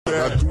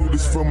I do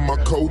this for my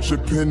culture,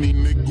 penny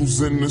nickels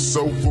in the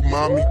sofa.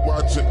 Mommy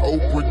watching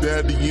Oprah,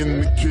 daddy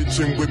in the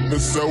kitchen with the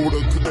soda.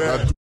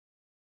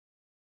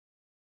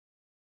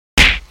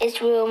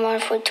 It's real 1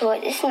 for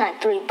toy. It's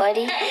not 3,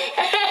 buddy.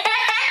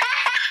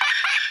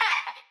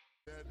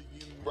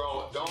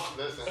 Bro, don't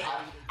listen.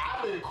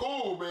 I've been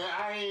cool, man.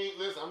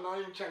 I'm not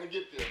even trying to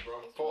get there, bro.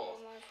 It's Pause.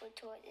 real 1 for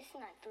toy. It's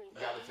not 3, You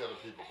buddy. gotta tell the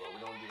people, bro.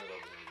 We don't do that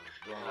over here.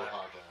 During the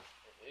podcast.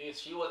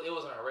 It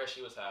wasn't her rest.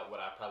 She was what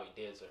I probably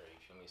did to her. You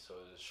feel me? So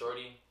it was a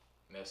shorty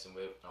messing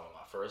with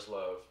my first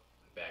love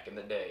back in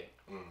the day.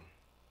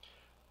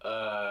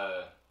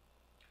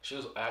 She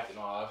was acting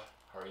off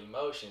her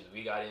emotions.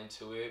 We got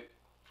into it.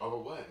 Over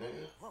what,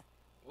 nigga?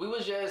 We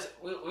was just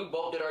we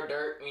both did our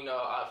dirt. You know,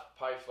 I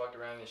probably fucked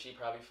around and she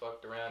probably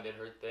fucked around, did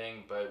her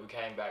thing. But we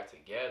came back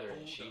together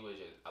and she was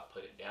just I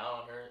put it down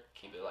on her,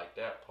 keep it like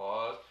that,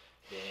 pause.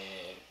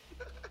 Then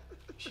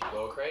she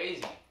go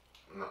crazy.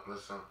 No,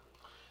 listen.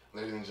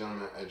 Ladies and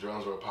gentlemen, at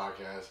Jordon's World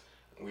Podcast,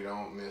 we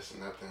don't miss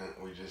nothing.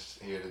 We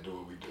just here to do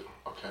what we do.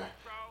 Okay?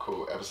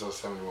 Cool. Episode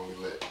 71, we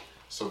lit.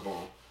 So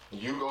boom.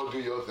 You go do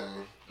your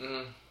thing.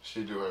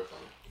 She do her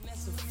thing.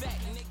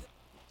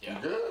 Yeah.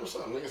 You good? What's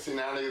up, nigga? See,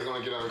 now niggas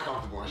gonna get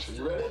uncomfortable and shit.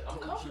 You ready? I'm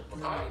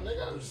comfortable. Alright,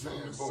 nigga, I'm just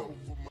saying. Boom.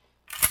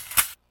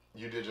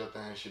 You did your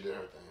thing, she did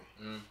her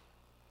thing.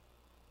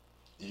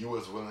 You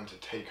was willing to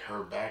take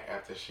her back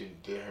after she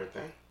did her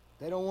thing?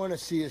 They don't want to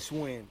see us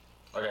win.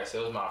 Like I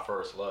said, it was my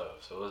first love.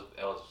 So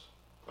that was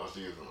Oh, so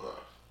you was in love.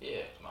 yeah,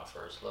 it was my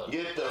first love.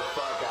 Get the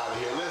fuck out of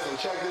here. Listen,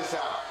 check this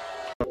out.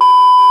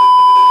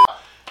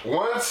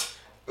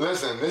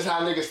 Listen, this is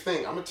how niggas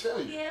think. I'm gonna tell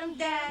you. Get him,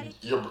 daddy.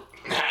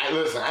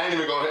 Listen, I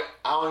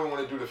don't even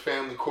want to do the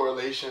family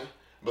correlation.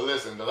 But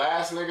listen, the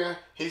last nigga,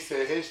 he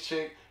said his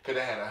chick could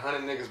have had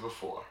 100 niggas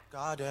before.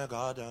 Goddamn.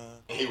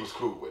 And he was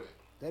cool with it.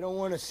 They don't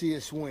want to see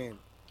us win.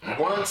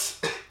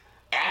 Once,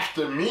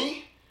 after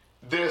me,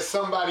 there's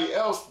somebody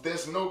else,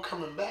 there's no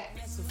coming back.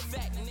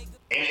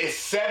 And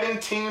it's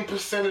 17%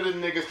 of the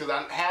niggas, because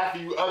half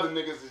of you other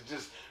niggas is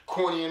just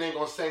corny and ain't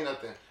gonna say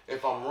nothing.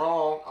 If I'm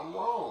wrong, I'm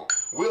wrong.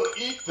 We'll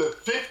eat the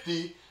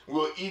 50,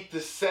 we'll eat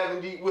the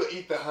 70, we'll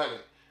eat the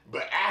 100.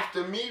 But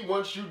after me,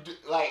 once you do,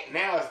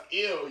 now it's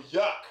ill,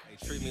 yuck.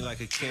 They treat me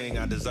like a king,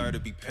 I deserve to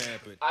be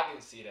pampered. I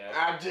can see that.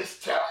 I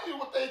just tell you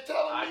what they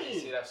telling me. I can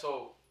see that.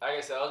 So, like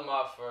I said, that was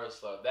my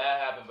first love. That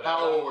happened, but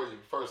How old were you?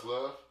 First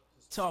love?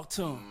 Talk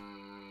to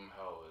him.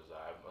 How old was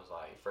I? I was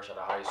like fresh out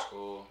of high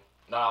school.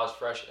 No, I was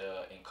fresh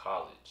in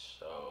college.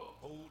 So,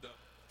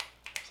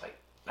 it's like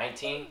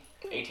 19,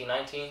 18,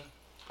 19.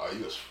 Oh,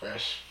 you was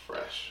fresh.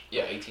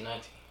 Yeah, 18,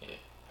 19. Yeah.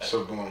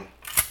 So boom.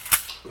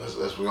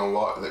 We're gonna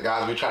walk.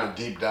 Guys, we try to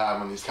deep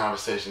dive on these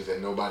conversations that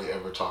nobody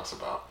ever talks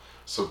about.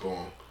 So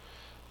boom.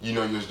 You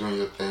know you was doing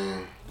your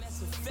thing.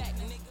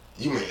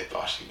 You may have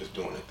thought she was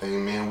doing a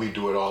thing, man. We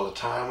do it all the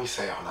time. We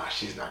say, oh, nah,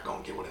 she's not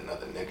gonna get with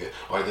another nigga.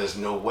 Or there's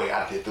no way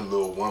I did the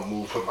little one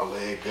move, put my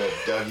leg up,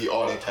 Dougie,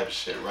 all that type of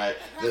shit, right?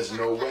 There's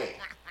no way.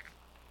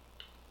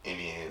 And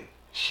then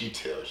she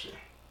tells you,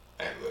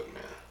 hey, look,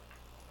 man,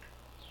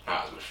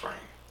 I was with Frank.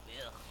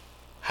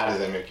 How does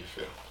that make you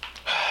feel?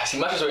 See,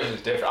 my situation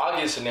is different. I'll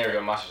give a scenario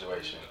of my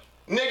situation.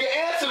 Nigga,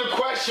 answer the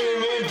question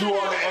and then do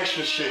all the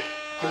extra shit.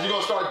 Cause you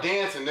gonna start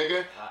dancing,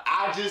 nigga.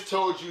 I just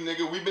told you,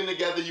 nigga, we been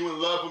together, you in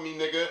love with me,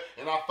 nigga,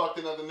 and I fucked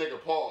another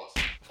nigga, pause.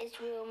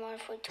 It's real 1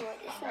 for toy.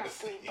 It's not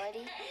 3,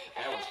 buddy.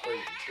 That was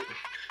crazy too.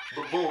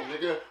 But boom,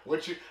 nigga,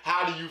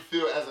 how do you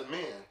feel as a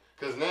man?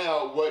 Cause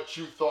now what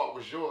you thought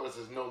was yours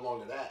is no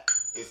longer that.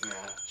 It's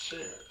now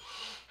shared.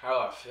 How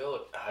do I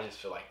feel? I just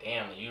feel like,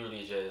 damn, you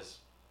really just...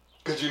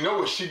 Cause you know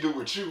what she do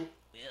with you.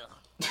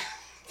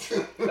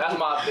 That's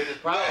my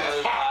biggest problem. I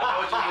know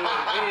what you do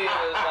with me.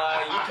 It's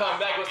like, you come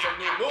back with some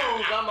new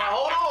moves, I'm like,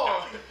 hold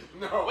on.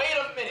 No. Wait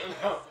a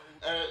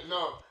minute.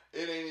 No,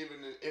 it ain't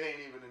even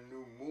the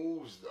new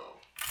moves though.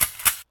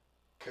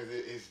 Cause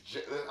it's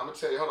just, I'm gonna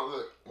tell you, hold on,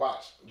 look,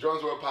 watch.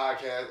 Jordon's World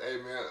Podcast,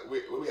 hey man,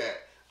 where we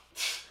at?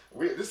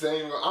 This ain't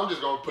even, I'm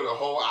just gonna put a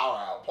whole hour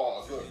out,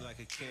 pause, look. Like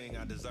a king,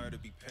 I deserve to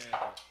be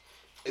pampered.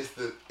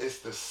 It's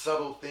the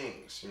subtle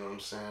things, you know what I'm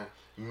saying?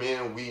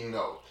 Men, we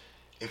know.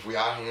 If we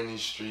out here in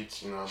these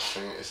streets, you know what I'm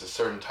saying, it's a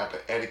certain type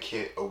of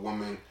etiquette a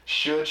woman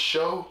should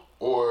show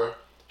or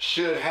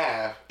should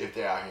have if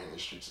they're out here in the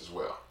streets as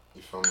well.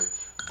 You feel me?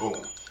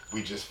 Boom.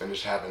 We just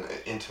finished having an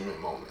intimate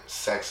moment.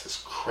 Sex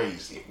is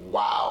crazy.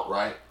 Wow,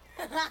 right?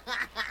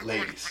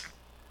 Ladies,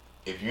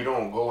 if you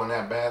don't go in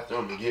that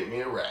bathroom and get me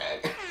a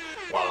rag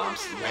while I'm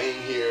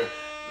laying here,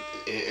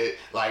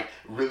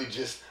 really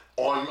just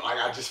on,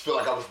 I just feel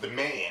like I was the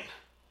man.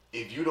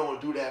 If you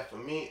don't do that for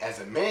me as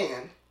a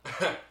man,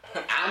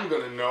 I'm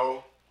gonna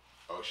know,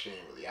 oh, she ain't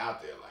really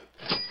out there like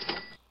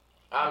that.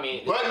 I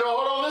mean... But no,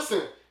 hold on,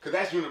 listen, because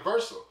that's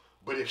universal.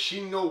 But if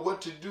she know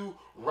what to do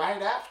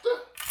right after,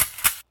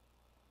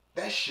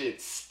 that shit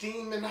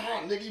steaming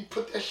hot, nigga. You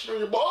put that shit on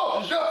your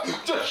balls,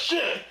 just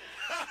shit.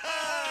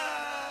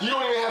 You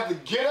don't even have to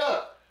get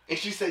up. And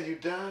she said, you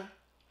done?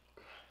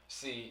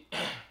 See...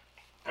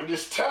 I'm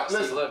just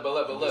telling you. But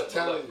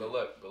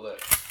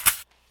look.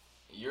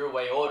 You're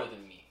way older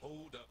than me.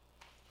 Hold up.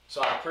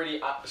 So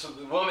so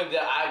the women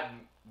that I've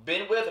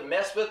been with and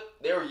messed with,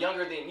 they were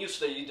younger than you,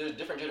 so there's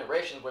different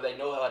generations where they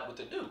know what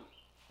to do.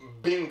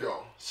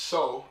 Bingo.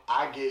 So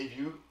I gave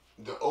you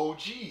the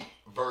OG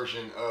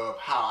version of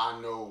how I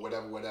know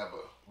whatever.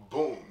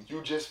 Boom.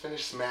 You just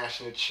finished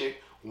smashing a chick.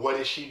 What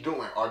is she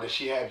doing? Or does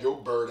she have your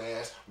bird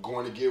ass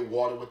going to get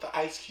water with the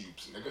ice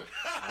cubes, nigga?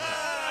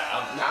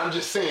 I'm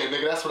just saying,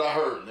 nigga, that's what I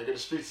heard. Nigga, the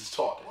streets is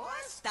talking.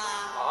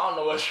 I don't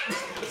know what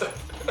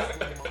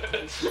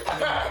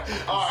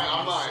Alright,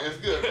 I'm lying. It's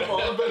good. Come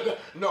on.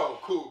 No,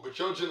 cool. But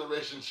your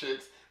generation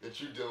chicks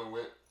that you dealing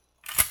with,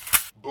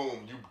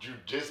 boom, you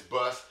just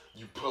bust,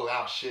 you pull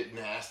out shit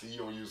nasty, you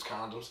don't use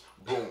condoms,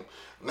 boom.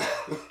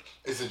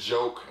 It's a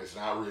joke. It's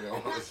not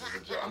real. It's just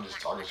a joke. I'm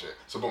just talking shit.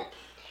 So boom.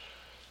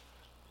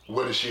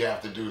 What does she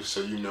have to do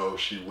so you know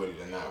she with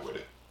it or not with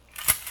it?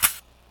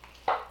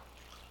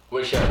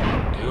 What she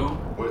have to do?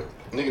 What,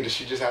 nigga, does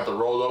she just have to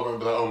roll over and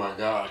be like, oh my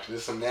gosh,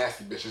 there's some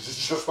nasty bitches.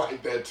 It's just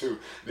like that too.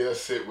 They'll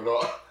sit with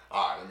all.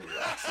 Alright, let me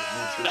relax.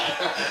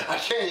 I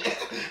can't.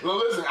 Well,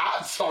 listen,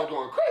 I start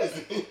going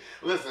crazy.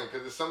 Listen,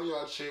 because there's some of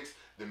y'all chicks,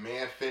 the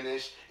man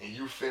finished and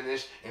you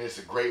finished, and it's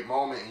a great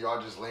moment, and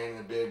y'all just laying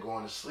in bed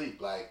going to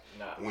sleep. Like,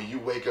 when you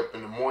wake up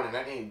in the morning,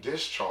 that ain't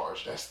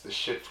discharge. That's the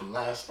shit from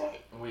last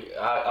night.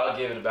 I'll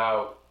give it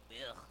about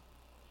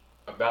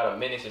a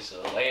minute or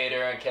so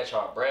later and catch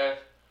our breath.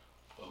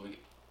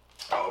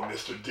 Oh,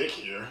 Mr. Dick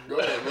here. Go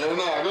ahead, man.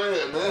 Nah, go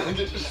ahead, man.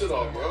 Get your shit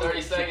off, bro.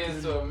 30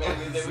 seconds to a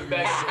minute, then we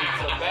back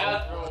to the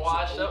bathroom,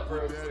 wash up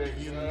real quick.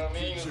 You know what I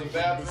mean? In the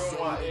bathroom,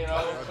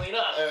 clean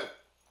up.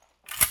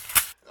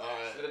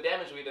 Alright. So the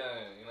damage we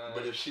done, you know.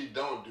 But if she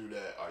don't do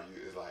that,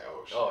 it's like,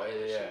 oh shit. Oh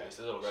yeah. It's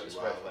a little red flag.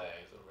 It's a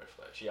little red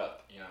flag. She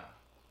out, you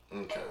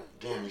know. Okay.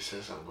 Damn, you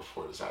said something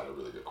before this. I had a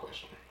really good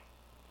question.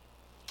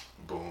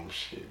 Boom,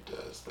 she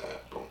does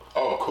that. Boom.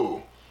 Oh,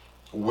 cool.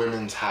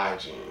 Women's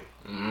hygiene.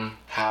 Mm-hmm.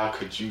 How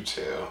could you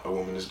tell a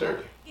woman is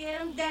dirty?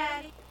 Get him,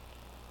 daddy.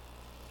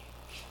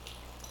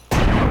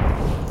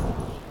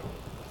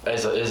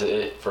 Is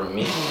it for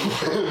me?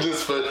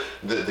 Just for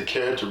the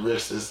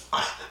characteristics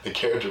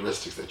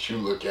that you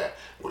look at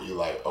where you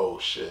like, oh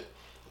shit,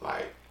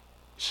 like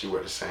she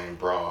wear the same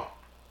bra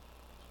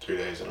 3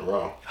 days in a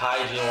row.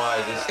 Hygiene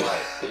wise, it's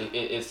like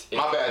it's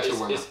my bad too,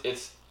 women.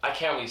 It's I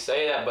can't really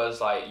say that, but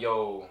it's like,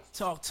 yo,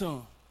 Talk to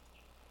him.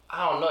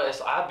 I don't know.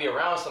 I'd be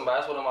around somebody.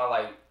 That's one of my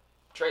like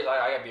traits.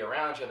 I gotta be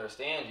around you to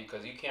understand you,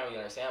 because you can't really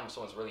understand when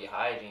someone's really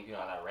hygiene if you're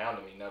not around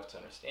them enough to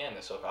understand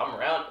this. So if I'm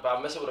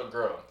messing with a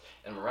girl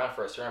and I'm around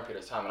for a certain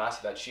period of time, and I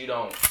see that you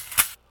don't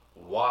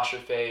wash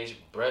your face,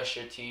 brush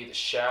your teeth,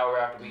 shower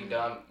after we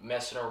done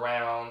messing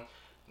around,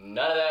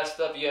 none of that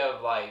stuff. You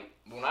have like,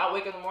 when I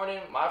wake in the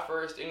morning, my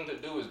first thing to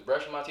do is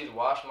brush my teeth,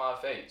 wash my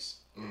face.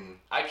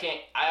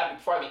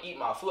 Before I even eat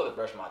my food, I have to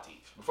brush my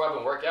teeth. Before I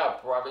even work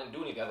out, before I even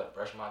do anything, I have to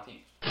brush my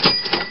teeth.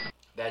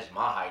 That's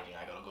my hygiene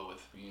I gotta go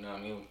with, you know what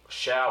I mean?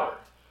 Shower.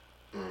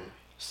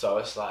 So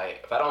it's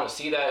like, if I don't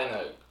see that in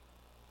a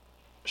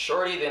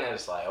shorty, then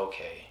it's like,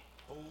 okay.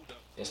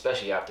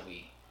 Especially after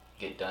we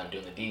get done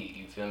doing the deed,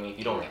 you feel me? If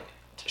you don't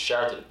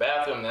shower to the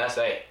bathroom, then I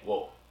say,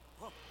 whoa.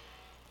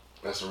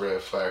 That's a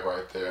red flag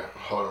right there.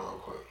 Hold on real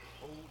quick.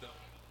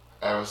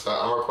 Hey, what's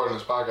up? I'm recording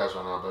this podcast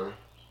right now, baby.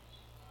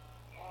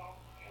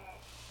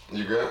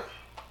 You good?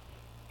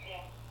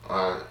 Yeah.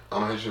 Alright,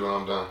 I'm gonna hit you when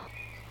I'm done.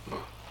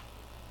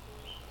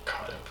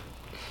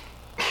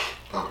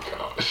 Oh my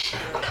gosh.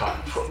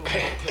 Cotton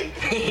propane.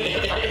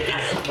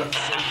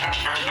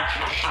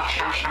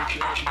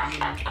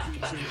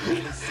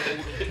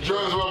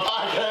 Jordon's World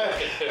Podcast,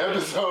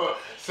 episode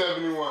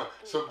 71.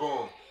 So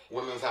boom,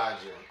 women's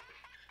hygiene.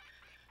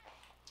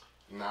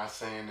 Not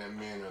saying that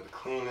men are the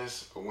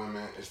cleanest, but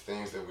women is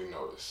things that we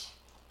notice.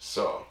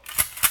 So,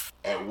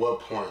 at what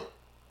point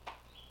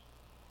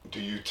do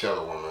you tell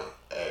a woman,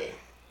 hey,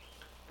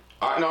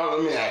 all right, no,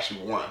 let me ask you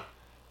one.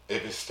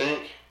 If it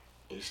stink,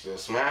 you still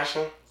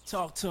smashing?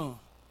 Talk to him.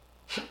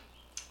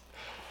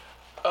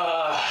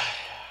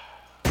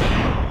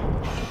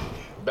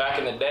 Back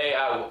in the day,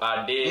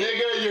 I did.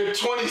 Nigga, you're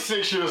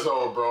 26 years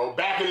old, bro.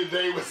 Back in the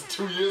day was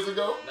 2 years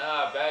ago?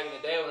 Nah, back in the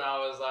day when I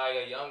was like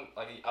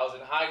I was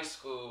in high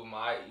school,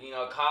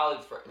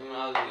 college, that'd be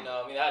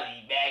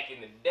back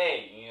in the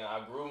day. You know, I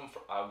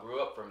grew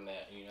up from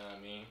that. You know what I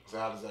mean? So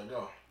how does that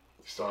go?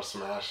 You start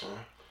smashing,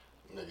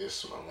 niggas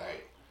smell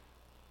like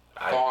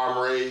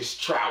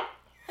farm-raised trout.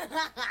 I'm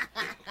like,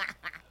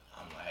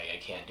 I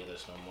can't do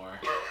this no more.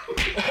 To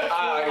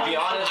be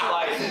honest,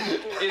 like,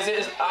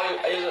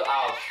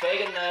 I'll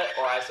fake a nut,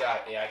 or I say,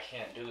 I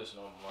can't do this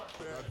no more.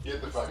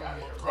 Get the fuck out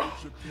of here, bro.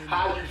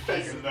 How you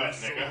fake a nut,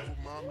 nigga?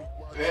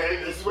 Hey,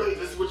 this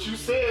is what you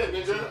said,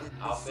 nigga.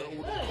 I'll fake a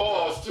nut.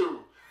 Pause,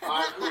 too.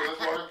 Alright, cool, let's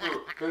walk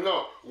through. Cause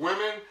no,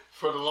 women,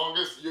 for the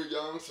longest, you're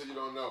young, so you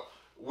don't know.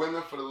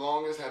 Women, for the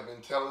longest, have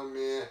been telling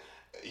men,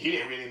 you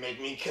didn't really make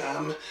me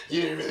come.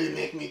 You didn't really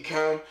make me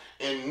come.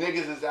 And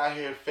niggas is out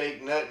here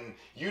fake nutting.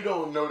 You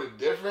don't know the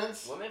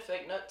difference. Women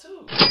fake nut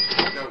too.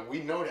 No, we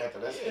know that,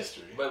 though. That's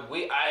history. But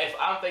if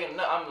I'm faking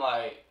nut, I'm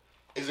like...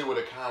 Is it with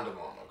a condom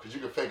on, though? Because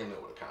you can fake a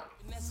nut with a condom.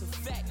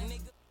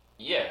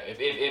 Yeah,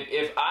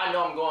 if I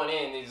know I'm going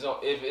in,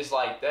 if it's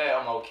like that,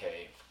 I'm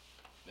okay.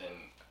 Then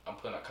I'm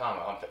putting a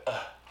comment. I'm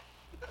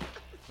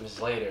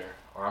minutes later,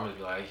 or I'm gonna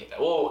be like,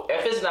 well,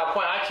 if it's that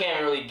point, I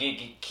can't really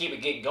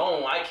get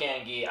going.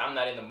 I'm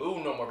not in the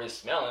mood no more. If it's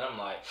smelling, I'm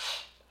like,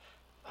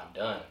 I'm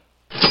done.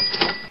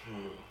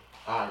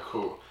 Alright,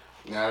 cool.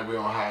 Now that we're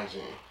on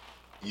hygiene,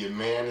 your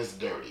man is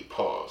dirty.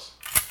 Pause.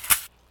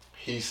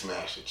 He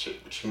smashed a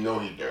chick, but you know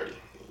he dirty.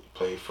 He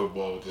played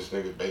football with this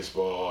nigga,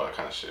 baseball, all that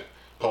kind of shit.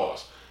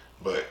 Pause.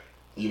 But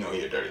you know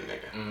he a dirty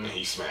nigga, and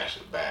he smashed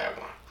a bad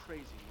one.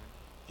 Crazy, man.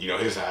 You know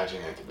his hygiene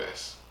ain't the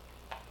best.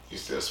 You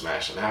still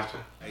smashing after?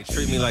 Hey,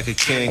 treat me like a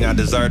king. I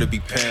deserve to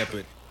be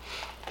pampered.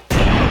 If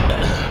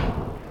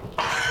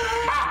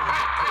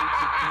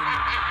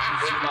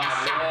my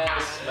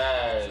man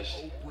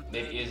smashed,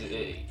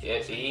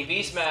 if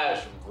he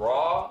smashed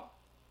raw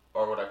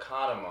or with a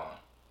condom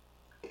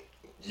on?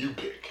 You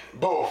pick.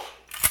 Both.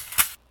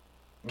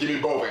 Give me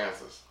both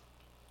answers.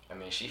 I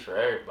mean, she for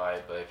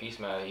everybody, but if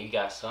he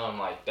got something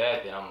like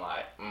that, then I'm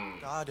like,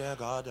 Goddamn.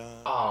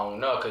 I don't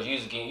know, cause you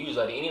was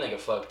letting any nigga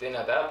fucked in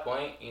at that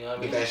point, you know what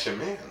I mean? But that's your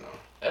man, though.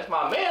 That's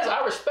my mans.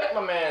 I respect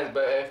my mans,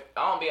 but if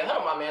I don't be ahead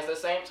of my mans at the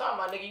same time,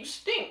 my nigga, you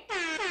stink.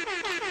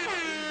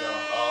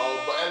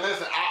 Oh, but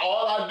listen,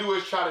 all I do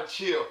is try to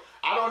chill.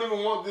 I don't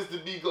even want this to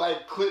be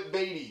like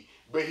clickbaity,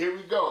 but here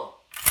we go.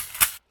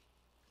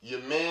 Your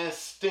man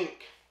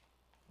stink,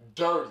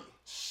 dirty,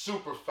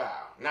 super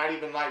foul. Not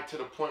even like to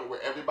the point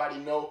where everybody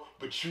know,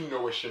 but you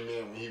know it's your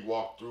man when he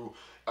walked through.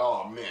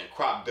 Oh man,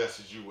 crop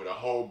dusted you with a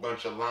whole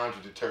bunch of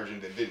laundry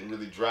detergent that didn't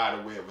really dry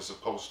the way it was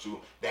supposed to.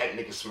 That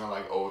nigga smell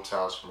like old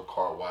towels from a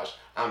car wash.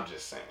 I'm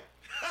just saying.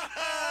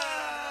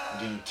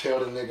 Do you tell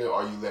the nigga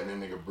or you letting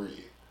the nigga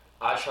breathe?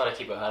 I try to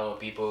keep it 100 with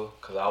people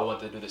because I want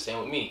to do the same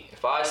with me.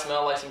 If I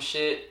smell like some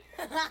shit,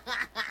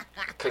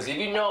 because if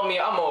you know me,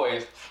 I'm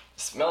always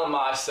smelling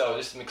myself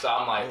just because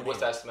I'm like, what's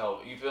that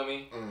smell? You feel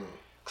me?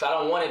 Because I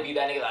don't want to be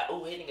that nigga like,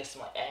 oh, hey, nigga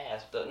smell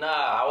ass. Nah,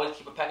 I always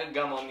keep a pack of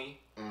gum on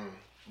me,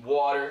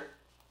 water.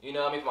 You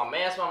know what I mean? If my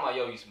man smell, I'm like,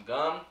 yo, you some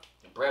gum?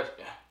 Your breath,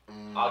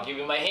 I'll give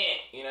you my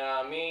hint. You know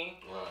what I mean?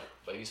 Right.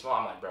 But if you smell,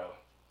 I'm like, bro,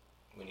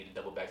 we need to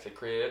double back to the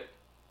crib,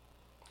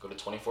 go to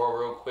 24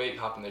 real quick,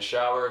 hop in the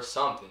shower,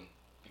 something.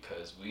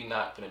 Because we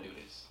not gonna do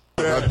this.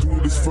 I do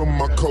this for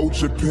my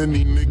culture,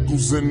 penny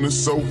nickels in the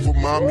sofa,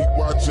 mommy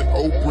watching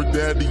Oprah,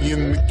 daddy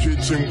in the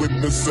kitchen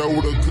with the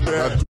soda.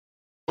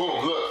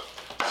 Boom, look.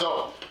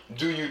 So,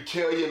 do you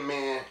tell your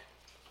man,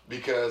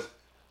 because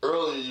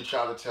earlier you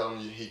tried to tell him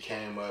he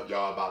came up,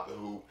 y'all about the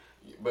hoop,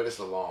 but it's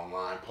a long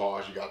line.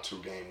 Pause, you got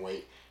 2 game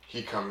weight.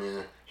 He come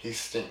in, he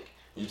stink.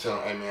 You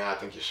tell him, hey man, I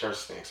think your shirt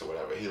stinks or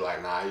whatever. He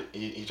like, nah,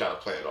 he try to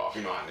play it off.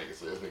 You know how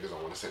niggas is. Niggas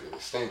don't want to say that they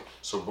stink.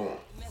 So boom.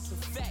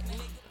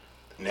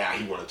 Now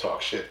he want to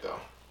talk shit though.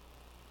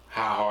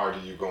 How hard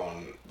do you go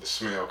on the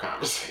smell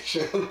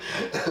conversation?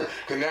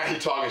 Cause now he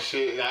talking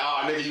shit. Like,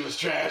 oh nigga, you was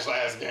trash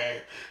last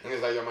game. And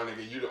he's like, yo my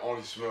nigga, you the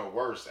only smell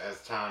worse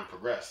as time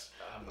progressed.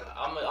 I'm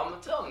gonna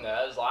tell him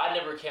that. It's like, I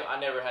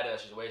never had that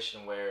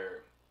situation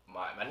where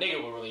my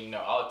nigga would really know.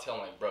 I would tell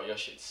him like, bro, your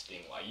shit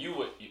stink. Like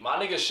my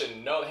niggas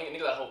should know.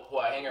 Niggas like who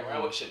I hang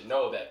around with should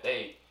know that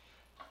they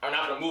are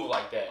not gonna move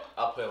like that.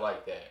 I'll put it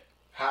like that.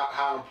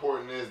 How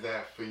important is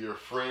that for your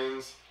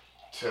friends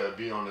to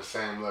be on the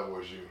same level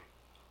as you?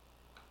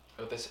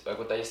 Like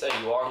what they say,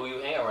 you are who you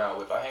hang around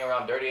with. If I hang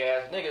around dirty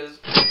ass niggas,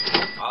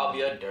 I'll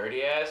be a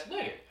dirty ass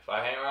nigga. If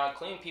I hang around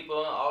clean people,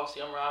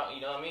 obviously I'm around,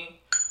 you know what I mean?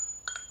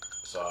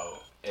 So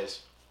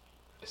it's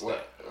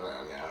that.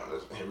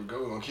 Now, here we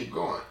go, we're gonna keep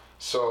going.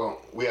 So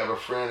we have a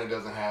friend that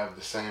doesn't have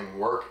the same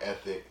work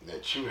ethic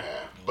that you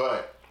have,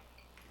 but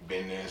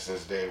been there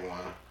since day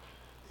one.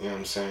 You know what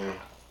I'm saying?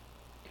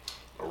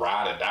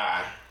 Ride or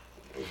die.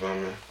 You feel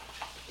me?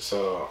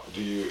 So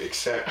do you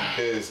accept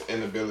his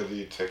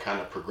inability to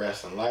kind of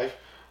progress in life,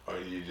 or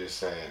do you just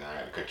say, nah, I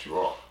gotta cut you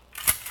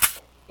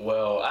off?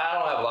 Well, I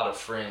don't have a lot of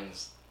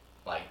friends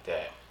like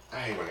that. I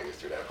hate when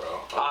niggas do that, bro.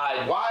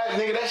 Why,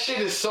 nigga, that shit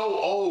is so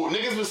old.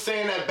 Niggas was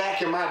saying that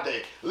back in my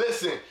day.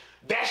 Listen,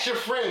 that's your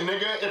friend,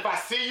 nigga. If I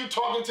see you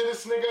talking to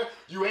this nigga,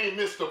 you ain't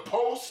missed a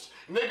post.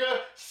 Nigga,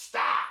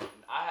 stop.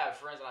 I have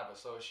friends and I have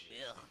associates.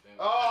 Yeah.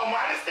 Oh,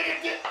 my, this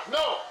nigga did.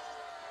 No.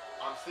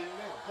 I'm sitting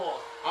there.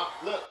 Pause.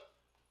 Look,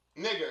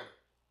 nigga,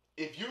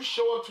 if you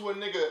show up to a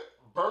nigga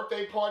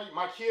birthday party,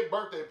 my kid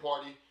birthday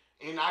party,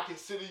 and I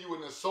consider you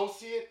an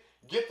associate,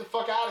 get the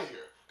fuck out of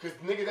here. Because,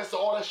 nigga, that's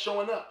all that's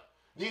showing up.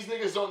 These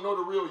niggas don't know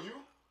the real you.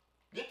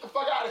 Get the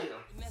fuck out of here.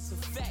 That's a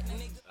fact,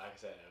 nigga. Like I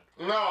said.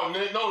 No,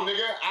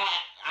 nigga.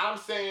 I'm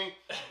saying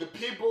the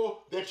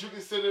people that you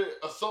consider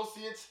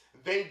associates,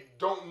 they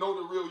don't know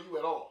the real you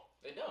at all.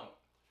 They don't.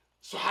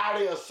 So how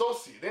they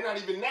associate? They're not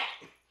even that.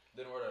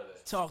 Then what are they?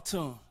 Talk to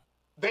him.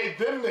 They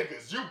them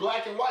niggas. You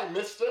black and white,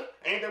 mister.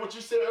 Ain't that what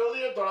you said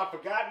earlier? Thought I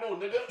forgot? No,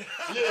 nigga.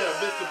 Yeah,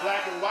 Mr.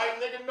 Black and White,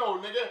 nigga. No,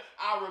 nigga.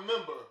 I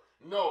remember.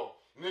 No,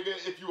 nigga.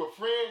 If you a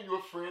friend, you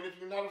a friend. If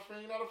you're not a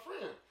friend, you're not a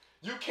friend.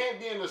 You can't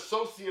be an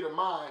associate of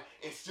mine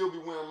and still be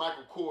wearing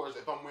Michael Kors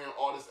if I'm wearing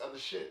all this other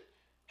shit.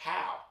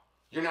 How?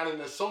 You're not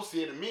an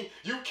associate of me.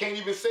 You can't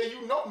even say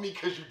you know me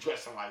because you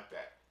dressing like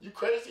that. You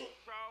crazy?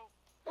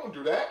 Don't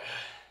do that.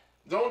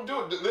 Don't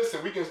do it.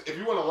 Listen, we can. If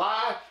you want to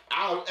lie,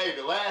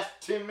 the last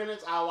 10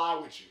 minutes, I'll lie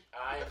with you.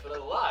 I ain't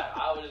finna lie.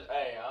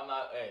 I'm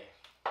not.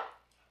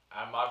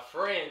 My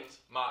friends,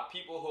 my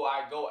people who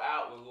I go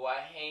out with, who I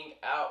hang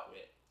out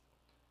with,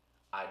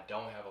 I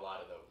don't have a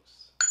lot of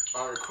those.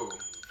 All right, cool.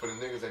 For the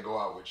niggas that go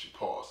out with you,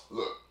 pause.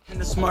 Look. And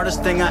the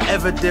smartest thing I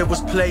ever did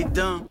was play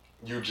dumb.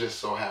 You just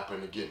so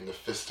happen to get in the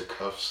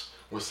fisticuffs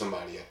with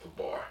somebody at the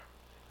bar.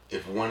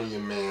 If one of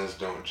your mans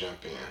don't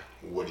jump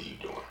in, what are you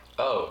doing?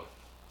 Oh.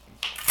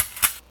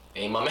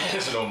 Ain't my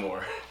mans no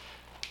more.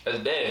 That's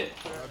dead.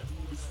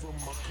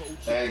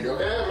 Hey, go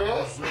ahead,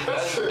 man.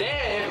 That's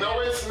dead.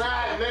 No, it's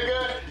not,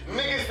 nigga.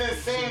 Niggas done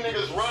seen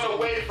niggas run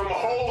away from a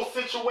whole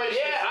situation.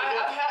 Yeah,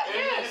 I've had, and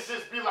yes. niggas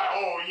just be like,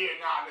 oh, yeah,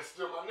 nah, that's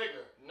still my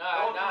nigga.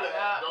 Nah,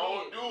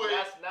 Don't me. do it.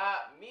 That's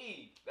not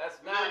me. That's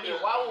not Nigga.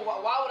 me. Why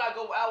would I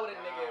go out with a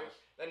nigga?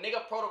 The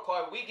nigga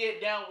protocol. We get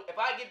down. If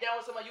I get down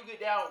with somebody, you get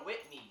down with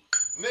me.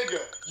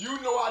 Nigga,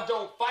 you know I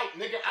don't fight,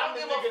 nigga. I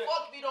don't give a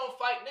fuck if you don't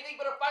fight, nigga. You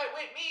better fight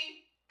with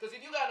me. Cause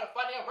if you got to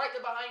fight, I'm right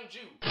there behind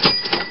you.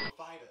 I'm a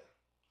fighter.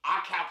 I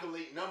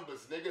calculate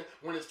numbers, nigga.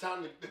 When it's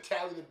time to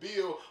tally the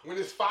bill, when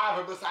it's 5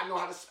 of us, I know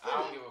how to split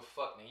I don't give a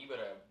fuck, nigga. You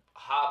better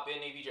hop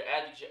in, nigga. Get your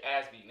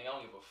ass beat, nigga. I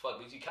don't give a fuck.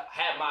 At least you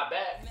had my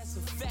back. At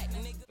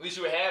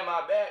least you had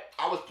my back.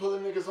 I was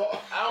pulling niggas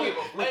off. I don't give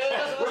a fuck.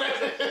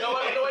 Listen. No,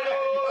 wait.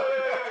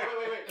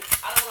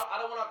 I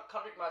don't want to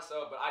contradict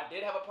myself, but I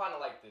did have a partner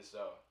like this,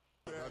 so.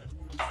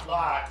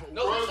 Live.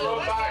 No,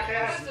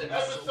 listen.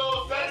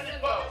 Episode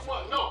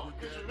 71. No,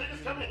 because your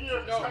niggas come in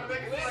here trying to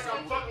make it like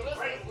I'm fucking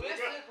crazy.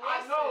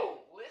 I know.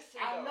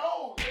 Listen.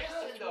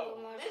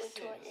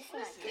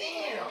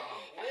 Damn.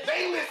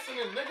 They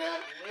listening, nigga.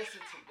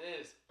 Listen to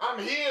this. I'm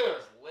here.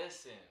 Just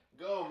listen.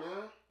 Go,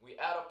 man. We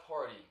at a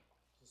party.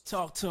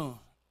 Talk to him.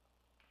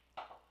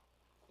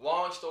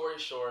 Long story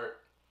short,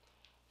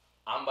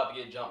 I'm about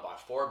to get jumped by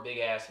 4 big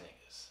ass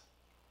niggas.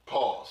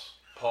 Pause.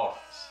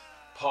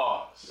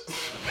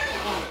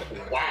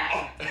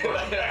 Wow.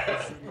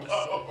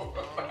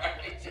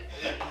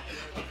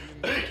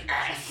 Big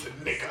ass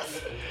niggas.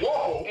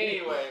 Whoa.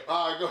 Anyway.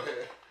 Alright, go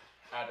ahead.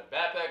 I had the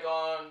backpack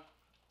on,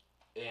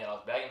 and I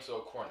was bagging to a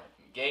corner.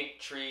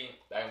 Gate, tree,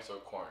 bagging to a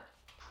corner.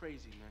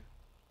 Crazy, man.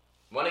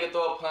 One nigga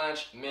throw a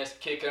punch, miss,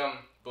 kick him,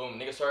 boom,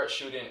 nigga start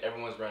shooting,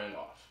 everyone's running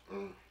off.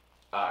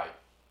 Alright.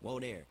 Whoa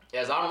there.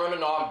 As I'm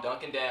running off,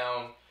 dunking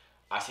down,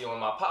 I see when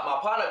my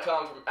partner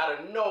come from out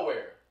of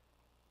nowhere.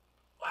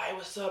 Hey,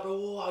 what's up, bro?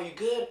 Whoa, are you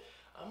good?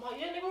 I'm like,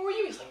 yeah, nigga, where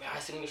you? He's like, man, I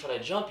see niggas try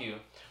to jump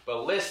you.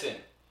 But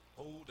listen.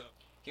 Hold up.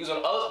 He was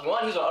on the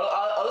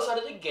other side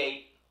of the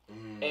gate.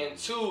 And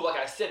 2, like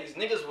I said, these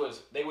niggas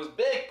was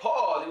big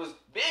paws. It was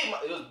big.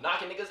 It was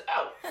knocking niggas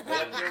out.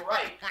 Left and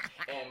right.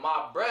 And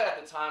my brother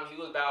at the time, he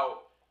was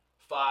about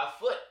 5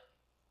 foot.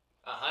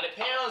 100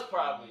 pounds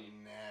probably.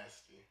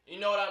 Nasty.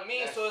 You know what I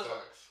mean? That So it's,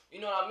 sucks. you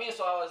know what I mean?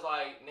 So I was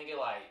like, nigga,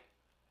 like,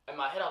 in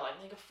my head, I'm like,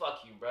 nigga, fuck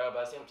you, bro.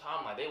 But at the same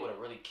time, like, they would have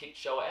really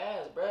kicked your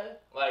ass, bro.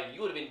 Like,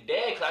 you would have been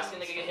dead because I seen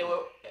a nigga get hit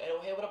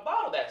with a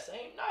bottle that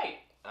same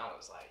night. I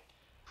was like,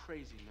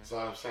 Crazy, man. So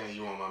I'm saying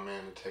you want my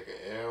man to take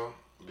an L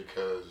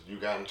because you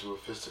got into a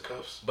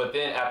fisticuffs? But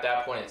then at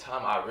that point in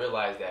time, I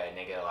realized that,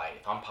 nigga, like,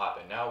 if I'm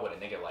popping out with a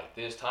nigga like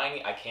this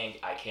tiny, I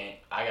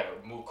gotta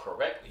move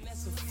correctly.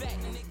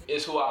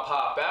 It's who I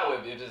pop out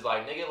with. If it's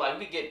like, nigga, like,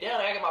 we get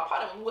down, I got my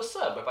partner, what's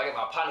up? But if I get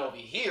my partner over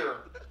here,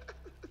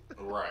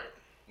 Right.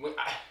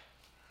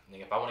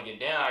 Nigga, if I want to get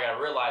down, I gotta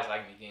realize I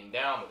can be getting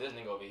down, but this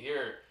nigga over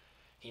here,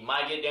 he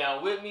might get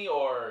down with me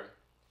or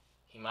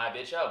he might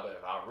bitch out. But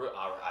if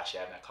I should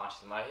have that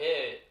conscious in my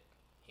head,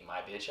 he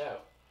might bitch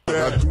out.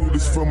 I do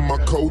this for my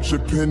culture,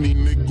 penny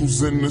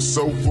nickels in the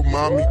sofa,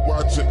 mommy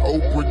watching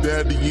Oprah,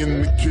 daddy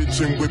in the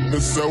kitchen with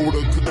the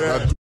soda.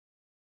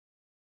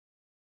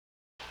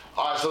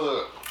 Alright, so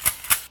look,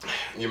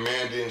 your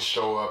man didn't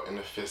show up in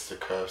the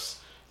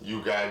fisticuffs,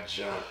 you got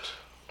jumped,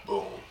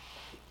 boom,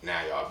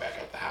 now y'all back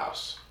at the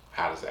house.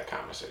 How does that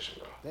conversation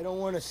go? They don't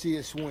want to see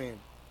us win.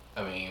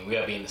 I mean, we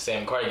gotta be in the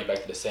same car to get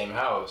back to the same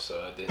house,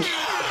 so this...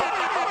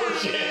 Oh,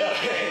 shit.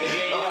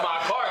 Nigga ain't in my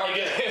car,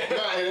 nigga.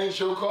 Nah, it ain't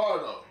your car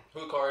though.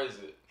 Whose car is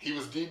it? He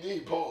was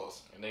DD,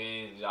 pause.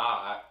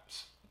 Nigga,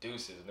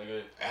 deuces,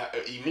 nigga.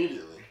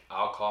 Immediately.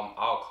 I'll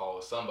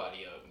call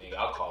somebody up, nigga.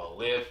 I'll call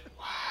a Lyft.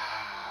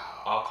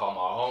 Wow. I'll call my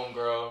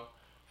homegirl.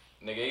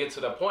 Nigga, it get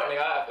to the point,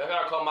 nigga, I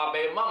gotta call my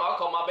baby mama. I'll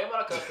call my baby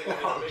mama to come pick me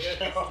up,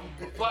 nigga.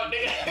 Fuck,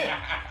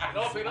 nigga.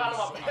 Don't pick none of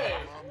my baby.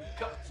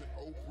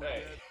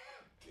 Hey.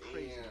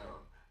 Damn.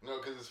 No,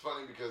 because it's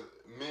funny because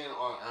men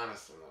aren't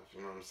honest enough,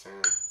 you know what I'm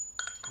saying?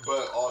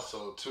 But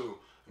also, too,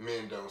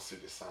 men don't see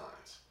the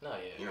signs. No,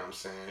 yeah. You know what I'm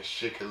saying?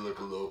 Shit could look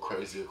a little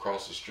crazy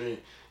across the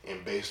street,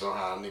 and based on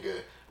how a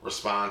nigga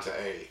respond to,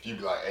 hey, if you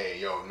be like, hey,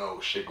 yo, no,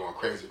 shit going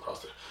crazy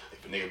across the...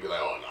 If a nigga be like,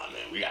 oh, nah,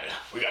 man, we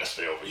gotta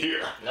stay over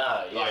here.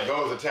 Nah, yeah. Like,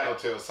 those are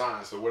tattletale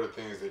signs. So what are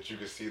things that you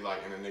can see,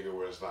 like, in a nigga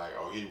where it's like,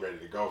 oh, he ready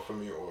to go for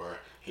me, or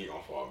he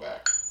gonna fall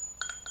back?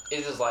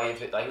 it's just like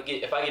if I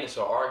get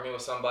into an argument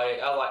with somebody,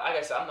 like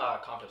I said, I'm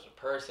not a confidential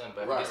person,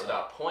 but if it gets to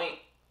that point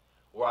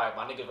where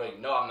my niggas already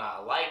know I'm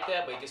not like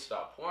that, but it gets to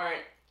that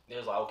point,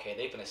 there's like, okay,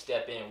 they finna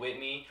step in with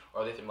me,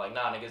 or they finna be like,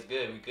 nah, niggas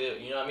good, we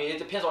good. You know what I mean? It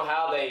depends on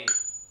how they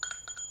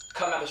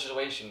come out of the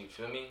situation. You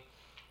feel me?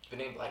 But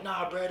they be like,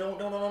 nah, bro, don't.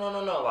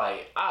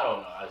 Like, I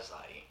don't know. I just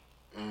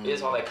like,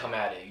 it's how they come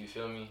at it. You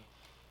feel me?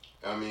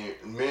 I mean,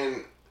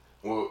 men.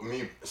 Well,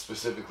 me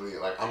specifically,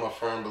 like, I'm a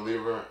firm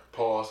believer.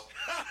 Pause.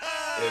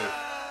 If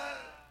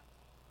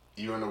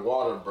you in the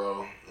water,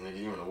 bro, nigga,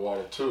 you in the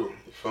water too.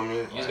 You feel me?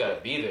 You just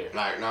gotta be there.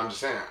 Like, no, I'm just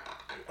saying.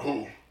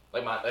 Who?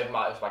 Like if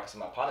I can see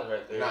my partner's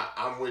right there. Nah,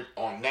 I'm with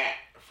on that,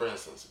 for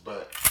instance.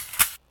 But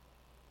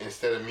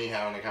instead of me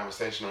having a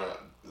conversation or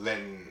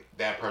letting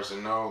that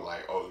person know,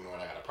 like, oh, you know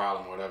what, I got a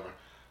problem or whatever,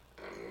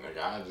 and, like,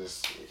 I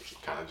just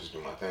kind of just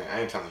do my thing.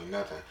 I ain't telling you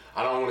nothing.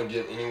 I don't want to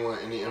give anyone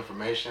any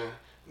information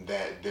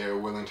that they're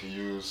willing to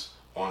use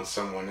on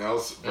someone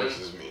else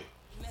versus me.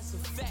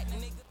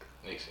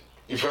 Makes sense.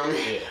 You feel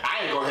me? Yeah.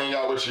 I ain't gonna hang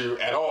out with you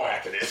at all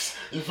after this.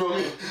 You feel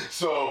me?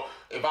 So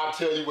if I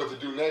tell you what to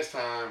do next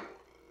time,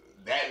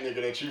 that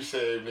nigga that you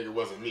saved, nigga,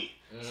 wasn't me.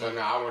 So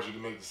now I want you to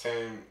make the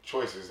same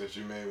choices that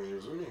you made when you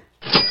was with me.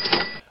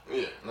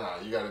 Yeah, nah,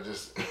 you gotta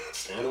just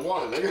stay in the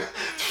water, nigga.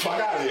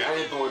 Fuck out of here. I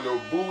ain't throwing no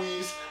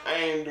buoys. I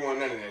ain't doing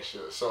none of that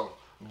shit. So,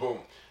 boom.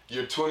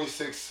 Your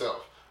 26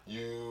 self.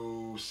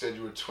 You said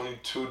you were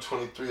 22,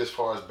 23 as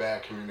far as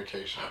bad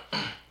communication.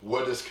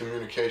 What does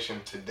communication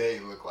today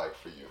look like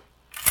for you?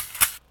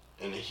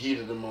 In the heat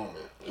of the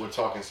moment, we're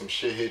talking some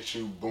shit hit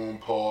you, boom,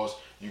 pause.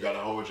 You gotta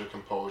hold your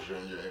composure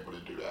and you're able to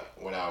do that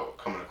without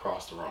coming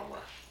across the wrong way.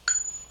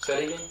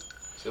 Say it again.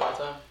 Say it one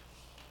time.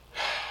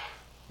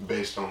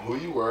 Based on who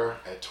you were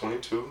at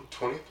 22,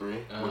 23,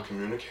 with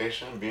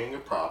communication being a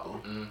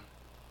problem,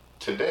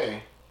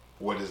 today,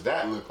 what does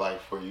that look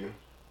like for you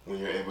when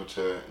you're able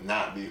to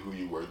not be who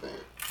you were then?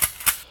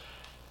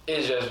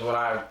 It's just when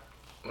I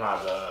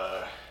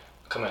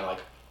come in, like,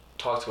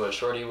 talk to a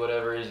shorty,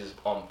 whatever, it's just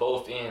on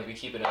both ends, we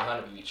keep it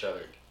 100 with each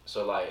other.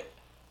 So, like,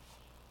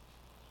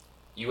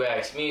 you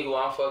ask me who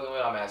I'm fucking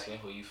with, I'm asking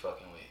who you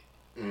fucking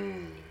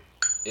with.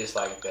 It's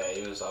like that.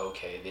 It was like,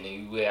 okay,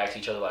 then we ask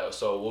each other, like,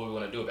 so what we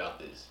want to do about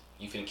this?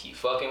 You finna keep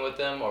fucking with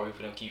them, or we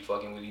finna keep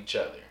fucking with each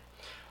other?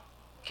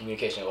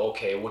 Communication,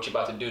 okay, what you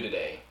about to do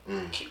today?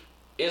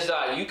 It's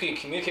like, you can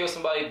communicate with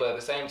somebody, but at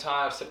the same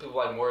time, some people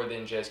like more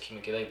than just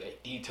communicate,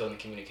 like detail in the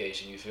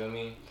communication, you feel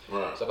me?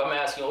 Right. So if I'm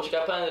asking, what you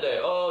got planned today?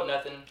 Oh,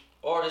 nothing.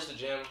 Or just the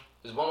gym.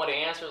 There's one way to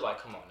answer, is like,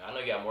 come on, now, I know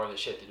you got more of the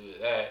shit to do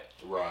with that.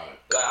 Right.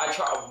 Like, I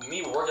try,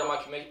 me working on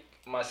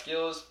my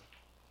skills,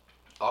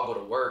 I'll go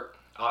to work.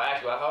 I'll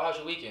ask you, like, how's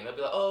your weekend? They'll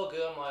be like, oh,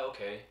 good. I'm like,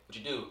 okay. What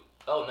you do?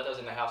 Oh, nothing, I was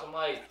in the house. I'm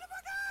like,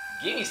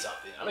 give me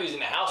something. I know he's in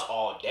the house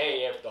all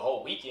day after the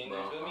whole weekend.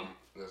 Bro, you feel me?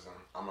 Listen,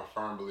 I'm a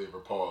firm believer,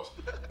 pause.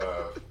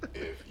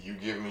 If you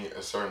give me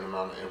a certain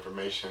amount of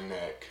information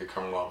that could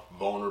come off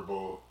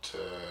vulnerable to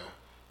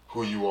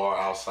who you are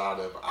outside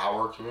of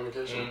our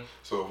communication,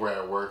 so if we're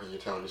at work and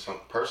you're telling me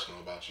something personal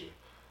about you,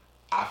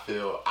 I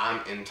feel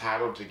I'm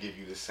entitled to give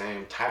you the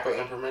same type of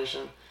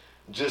information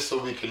just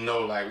so we can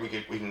know, like, we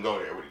can go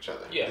there with each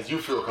other. Yeah. Because you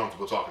feel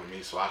comfortable talking to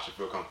me, so I should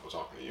feel comfortable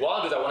talking to you.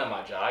 Well, because I wanted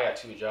my job. I got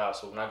 2 jobs,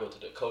 so when I go to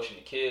the coaching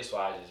the kids, so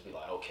I just be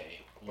like,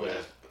 okay. Yeah.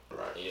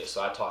 Right. Yeah,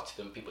 so I talk to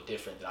them people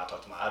different than I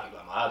talk to my other people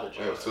at my other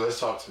job. Yeah, so let's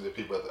talk to the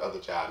people at the other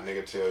job.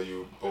 Nigga tell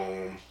you,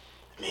 boom,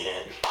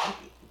 man,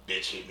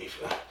 bitch hit me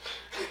for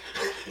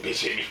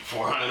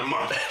 $400 a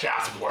month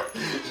child support.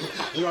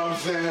 You know what I'm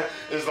saying?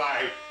 It's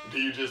like, do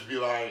you just be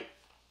like,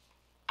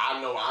 I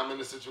know I'm in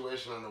a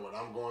situation, I know what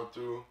I'm going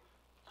through,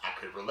 I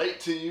could relate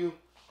to you,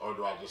 or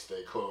do I just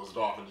stay closed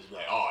off and just be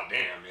like, oh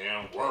damn,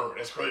 man, word,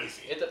 that's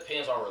crazy. It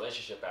depends on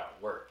relationship at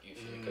work, you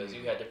feel me? Because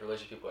you had different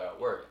relationship people at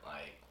work.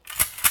 Like,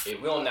 if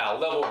we on that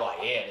level, like,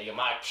 yeah, nigga,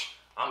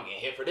 I'm getting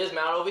hit for this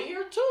amount over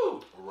here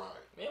too. Right.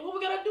 Man, what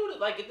we gotta do to,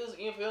 like, get this,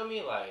 you feel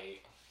me?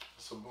 Like,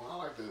 so I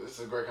like this. This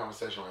is a great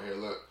conversation right here.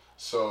 Look,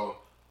 so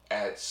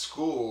at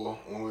school,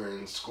 when we're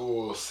in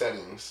school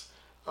settings,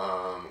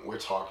 we're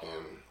talking,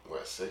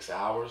 6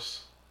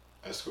 hours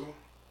at school?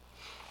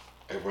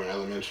 If we're in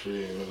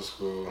elementary, middle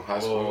school, high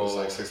school, it's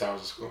like 6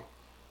 hours of school.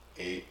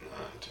 8, 9,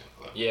 10,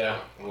 11. yeah,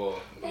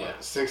 well, yeah.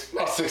 About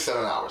 6,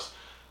 7 hours.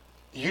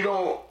 You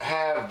don't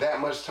have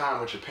that much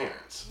time with your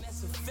parents.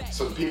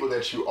 So the people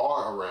that you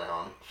are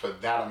around for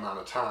that amount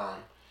of time,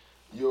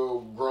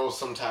 you'll grow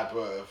some type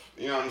of,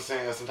 you know what I'm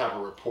saying, some type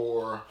of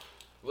rapport.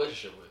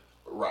 Relationship with.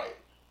 Right.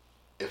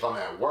 If I'm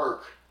at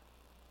work,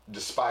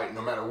 despite,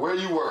 no matter where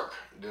you work,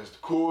 there's the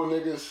cool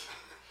niggas,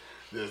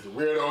 there's the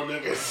weirdo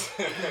niggas,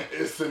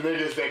 it's the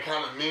niggas that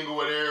kind of mingle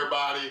with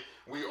everybody.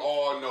 We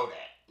all know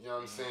that. You know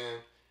what I'm saying?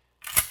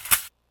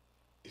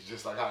 It's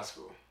just like high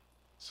school.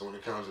 So when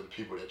it comes to the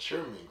people that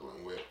you're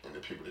mingling with and the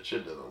people that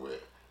you're dealing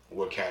with,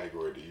 what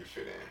category do you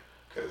fit in?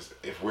 Because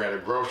if we're at a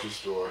grocery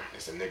store,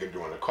 it's a nigga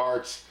doing the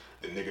carts,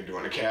 the nigga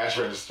doing the cash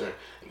register,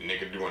 the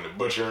nigga doing the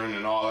butchering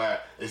and all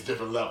that. It's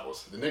different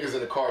levels. The niggas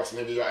in the carts,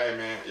 nigga, hey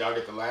man, y'all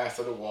get the last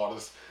of the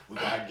waters. We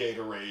got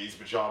Gatorades,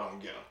 but y'all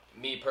don't get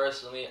them. Me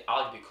personally,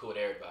 I'll be cool with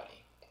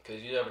everybody.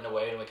 because you never know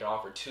what anyone can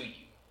offer to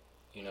you.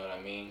 You know what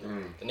I mean?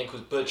 The nigga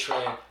who's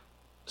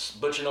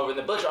butchering over in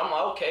the butcher, I'm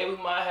like, okay, we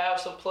might have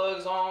some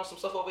plugs on, some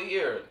stuff over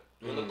here.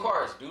 In the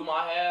cars, dude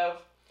might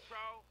have,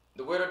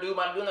 the weirder dude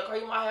might be in the car,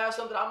 he might have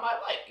something I might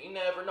like. You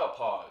never know,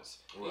 pause.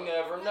 Right. You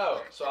never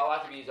know. So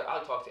I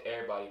talk to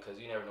everybody because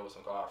you never know what's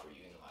going to offer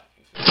you in life.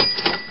 You feel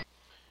me?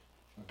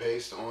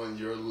 Based on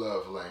your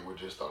love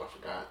languages, thought I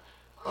forgot,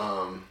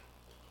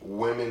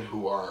 women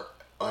who are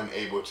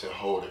unable to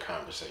hold a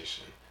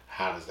conversation,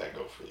 how does that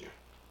go for you?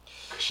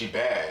 Cause she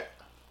bad.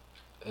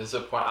 It's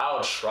a point.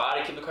 I'll try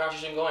to keep the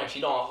conversation going. If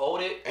she don't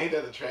hold it, ain't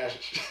that the trash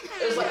shit?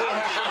 It's like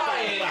I'm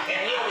trying.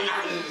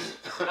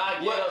 How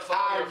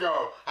I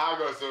go.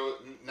 So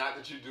not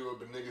that you do it,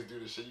 but niggas do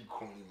this shit. You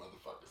corny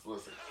motherfuckers.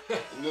 Listen,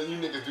 you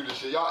niggas do this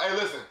shit. Y'all, hey,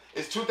 listen.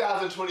 It's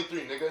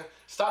 2023, nigga.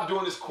 Stop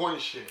doing this corny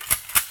shit.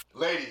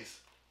 Ladies,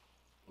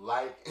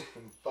 like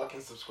and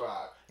fucking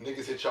subscribe.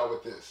 Niggas hit y'all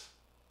with this.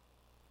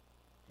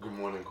 Good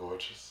morning,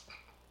 gorgeous.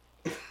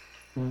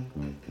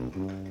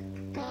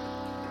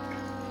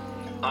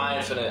 I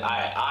ain't finna.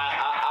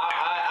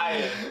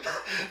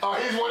 Oh,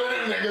 he's one of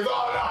them niggas. Oh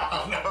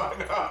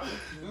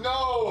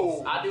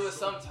no. I do it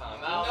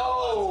sometimes.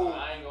 No.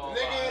 I ain't gonna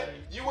nigga, lie.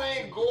 you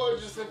ain't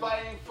gorgeous if I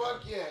ain't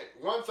fuck yet.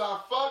 Once I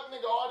fuck,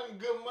 nigga, all them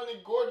good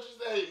money gorgeous.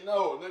 Hey,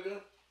 no,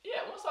 nigga.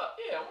 Yeah, once I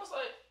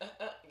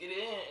get in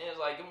and it's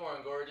like, good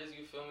morning, gorgeous.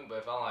 You feel me? But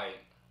if I'm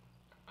like,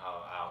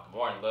 good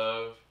morning,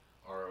 love,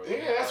 or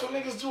yeah, that's what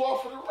niggas do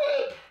off of the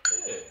rip.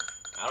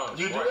 Yeah, I don't.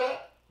 You do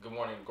that? Good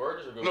morning,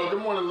 gorgeous, or good No, morning?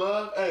 good morning,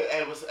 love.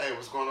 Hey,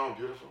 what's going on,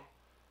 beautiful?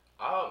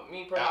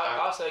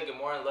 I'll say good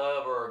morning,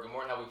 love, or good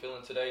morning, how we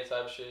feeling today,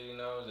 type of shit. You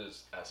know,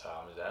 that's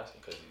how I'm just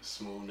asking, cause he's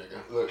smooth,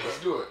 nigga. Look, let's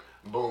do it.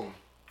 Boom.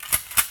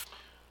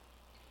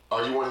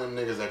 Are you one of them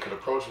niggas that could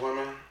approach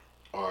women,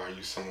 or are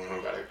you someone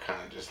who gotta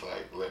kind of just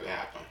like let it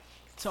happen?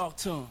 Talk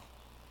to him.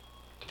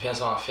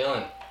 Depends on how I'm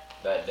feeling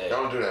that day.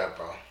 Don't do that,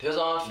 bro. Depends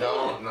on how I'm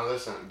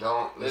feeling.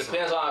 Don't listen. It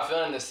depends on how I'm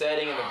feeling, the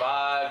setting and the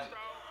vibe.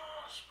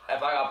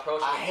 If I got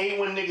approached, I hate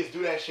when niggas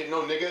do that shit.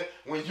 No, nigga.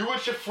 When you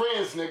with your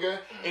friends, nigga,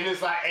 and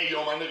it's like, hey,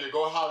 yo, my nigga,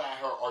 go holler at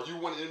her. Are you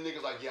one of them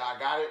niggas like, yeah, I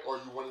got it? Or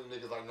you one of them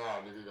niggas like,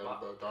 nah, nigga,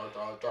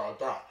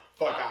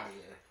 fuck out of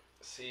here.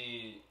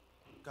 See,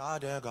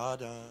 Goddamn.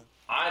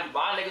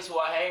 my niggas who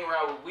I hang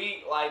around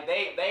with,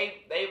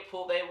 they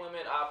pull their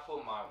women, I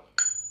pull my women.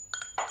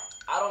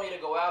 I don't need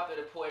to go out there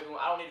to pull everyone.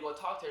 I don't need to go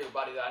talk to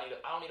everybody I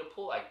don't need to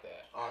pull like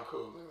that. All right,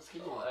 cool. Let's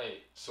keep going.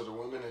 Hey. So the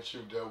women that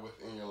you've dealt with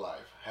in your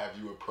life, have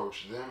you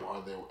approached them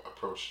or they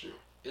approached you?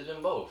 It's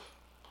been both.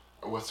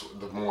 What's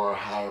the more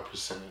higher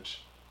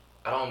percentage?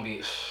 I don't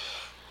be.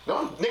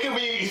 No, nigga,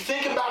 when you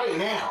think about it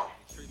now.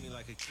 Treat me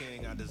like a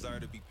king. I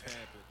deserve to be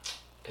pampered.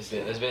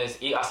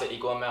 I said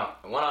equal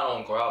amount. One, I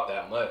don't go out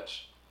that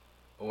much.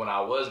 But when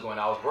I was going,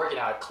 I was working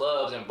at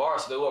clubs and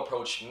bars, so they would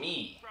approach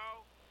me.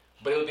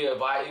 But it would be a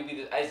vibe. It would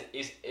be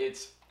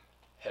it's.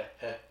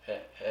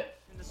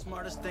 And the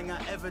smartest thing I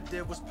ever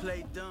did was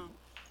play dumb.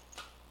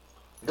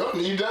 Go,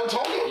 you done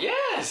talking?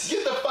 Yes.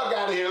 Get the fuck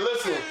out of here.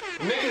 Listen,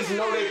 niggas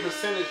know their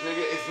percentage,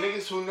 nigga. It's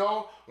niggas who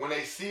know when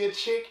they see a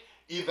chick,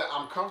 either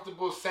I'm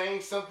comfortable saying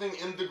something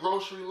in the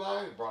grocery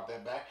line, brought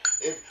that back.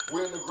 If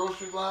we're in the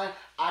grocery line,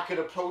 I could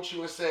approach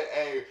you and say,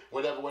 hey,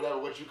 whatever,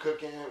 what you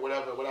cooking,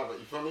 whatever.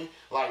 You feel me?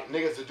 Like,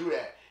 niggas to do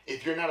that.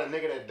 If you're not a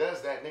nigga that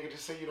does that, nigga,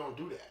 just say you don't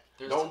do that.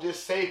 Don't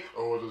just say,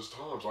 oh, there's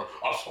times like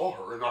I saw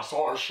her and I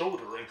saw her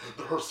shoulder and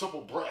her supple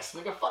breast.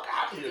 Nigga, fuck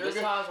out of here. There's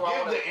nigga. Times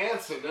where Give the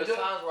answer, nigga. There's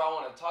times where I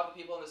want to talk to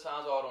people and there's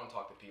times where I don't want to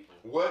talk to people.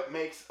 What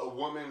makes a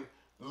woman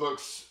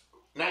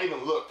not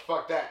even look,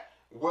 fuck that.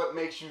 What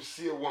makes you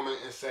see a woman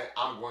and say,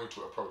 I'm going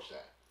to approach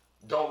that?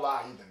 Don't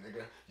lie either,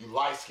 nigga. You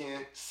light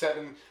skinned,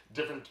 7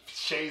 different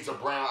shades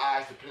of brown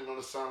eyes depending on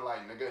the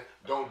sunlight, nigga.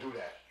 Don't do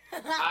that.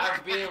 I'm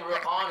being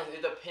real honest.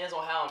 It depends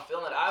on how I'm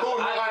feeling.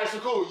 So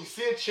cool. You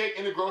see a chick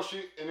in the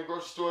grocery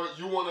store.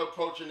 You want to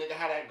approach her, nigga.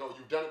 How that go?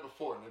 You've done it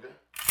before, nigga.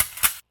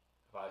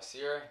 If I see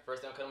her,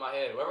 first thing that comes to my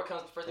head. Whatever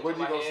comes first thing what to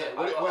my head.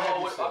 What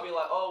have you said? I'll be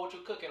like, oh, what you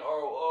cooking? Or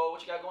oh,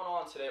 what you got going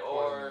on today?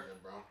 Or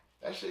nigga, bro.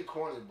 That shit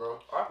corny, bro.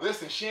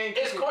 Listen, she ain't.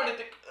 It's corny.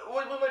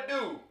 What women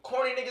do?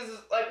 Corny niggas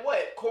is like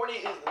what? Corny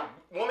is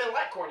women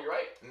like corny,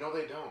 right? No,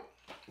 they don't.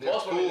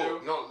 Most women do.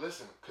 No,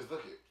 listen, cause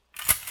look it.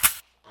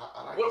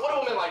 I like what a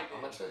woman like?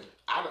 I'm gonna tell you.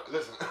 I don't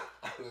listen.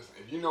 Listen.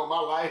 If you know my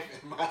life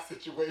and my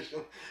situation,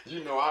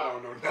 you know I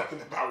don't know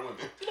nothing about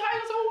women. You know how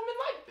is a woman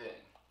like then?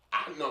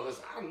 I know.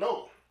 Listen, I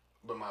know,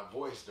 but my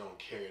voice don't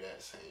carry that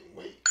same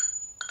weight.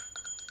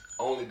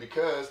 Only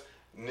because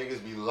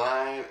niggas be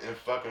lying and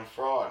fucking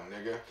fraud,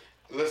 nigga.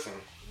 Listen.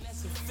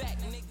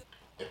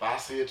 If I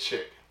see a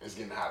chick, it's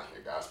getting out of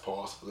here, guys.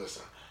 Pause.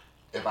 Listen.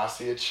 If I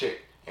see a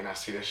chick and I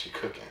see that she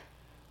cooking,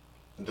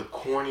 the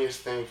corniest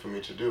thing for me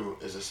to do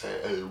is to say,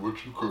 hey,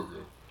 what you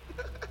cooking?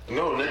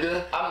 No,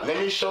 nigga.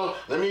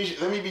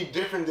 Let me be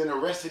different than the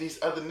rest of these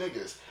other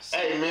niggas.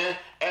 Hey, man.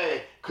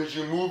 Hey, could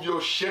you move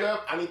your shit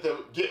up? I need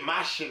to get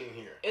my shit in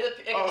here.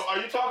 Are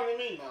you talking to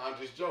me? No, I'm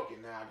just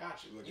joking. Nah, I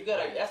got you. You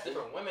gotta. That's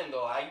different women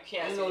though. You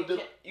can't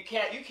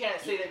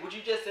say that. What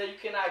you just said. You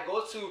cannot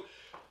go to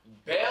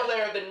Bel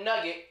Air the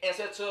nugget and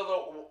said to the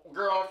little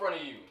girl in front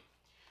of you.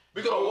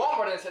 We go to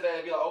Walmart and said that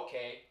and be like,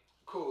 okay.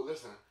 Cool,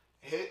 listen.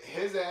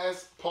 His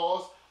ass,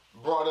 pause,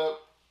 brought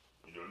up,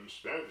 you know, them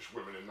Spanish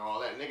women and all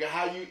that.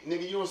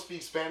 Nigga, you don't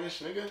speak Spanish,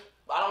 nigga?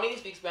 I don't need to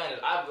speak Spanish.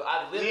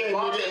 I've lived in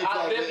Boston. Nigga,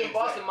 I lived in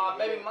Boston. My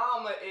exactly, baby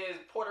mama is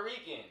Puerto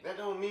Rican. That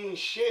don't mean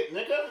shit,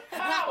 nigga.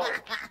 How?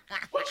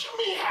 What you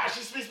mean, how?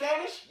 She speak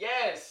Spanish?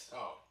 Yes.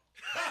 Oh.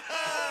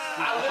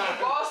 I live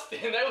in Boston.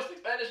 They don't speak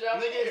Spanish out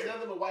Nigga, here. it's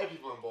nothing but white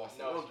people in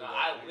Boston. No, Don't it's do not.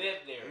 that, I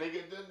lived there.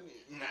 Nigga,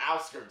 in the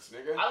outskirts,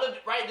 nigga. I lived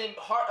right in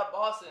the heart of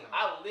Boston.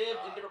 I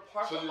lived in different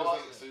parts of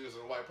Boston. So you was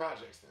in white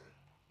projects then?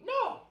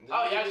 No.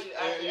 Oh, yeah, actually.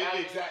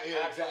 Exactly,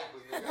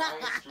 nigga.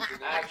 I ain't stupid,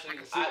 nigga. Actually,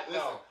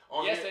 Listen,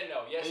 on yes here- and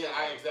no. Yes and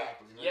no.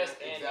 Exactly. Nigga. Yes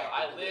and no.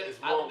 Exactly, nigga. It's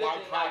I more lived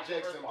white in projects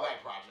different than black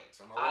projects.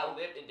 Am I I wrong?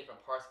 lived in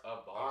different parts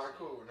of Boston. Alright,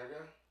 cool,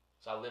 nigga.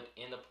 So I lived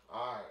in the.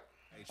 Alright.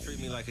 Hey, treat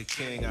me like a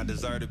king. I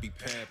deserve to be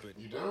pampered.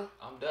 You done?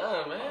 I'm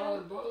done, man.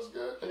 Alright, bro, it's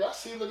good. Nigga, I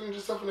see you looking at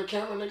yourself in the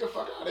camera, nigga.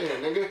 Fuck out of here,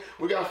 nigga.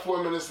 We got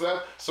 4 minutes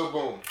left, so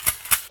boom.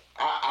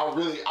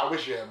 I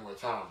wish you had more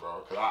time,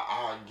 bro, because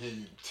I'll give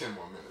you 10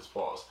 more minutes,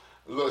 pause.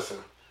 Listen,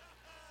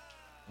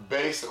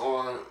 based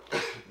on,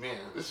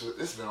 man, this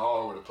has been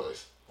all over the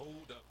place.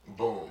 Hold up.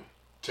 Boom.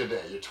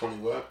 Today, you're 20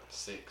 what?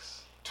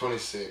 6.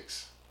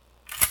 26.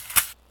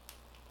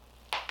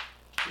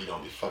 You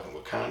don't be fucking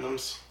with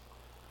condoms.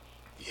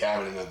 You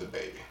having another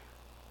baby.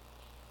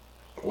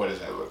 What does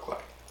that look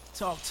like?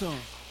 Talk to him.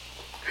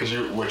 Cause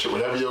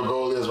whatever your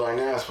goal is right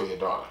now is for your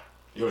daughter.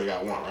 You already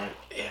got one, right?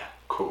 Yeah.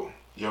 Cool.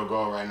 Your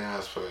goal right now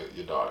is for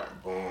your daughter.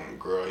 Boom,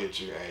 girl hit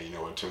you. Hey, you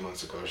know what? 2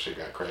 months ago, shit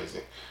got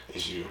crazy.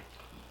 It's you.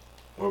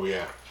 Where we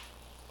at?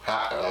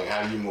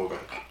 How you moving?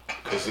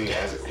 Cause see,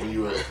 when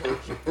you were, I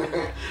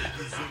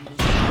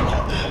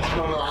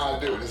don't know how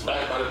to do it. It's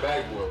right by the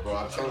backboard, bro.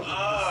 I'm telling you.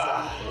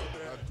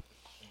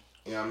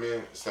 You know what I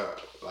mean? So,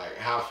 like,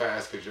 how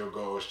fast could your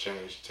goals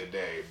change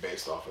today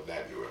based off of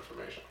that new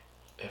information?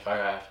 If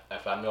I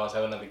knew I was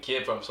having another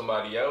kid from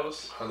somebody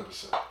else,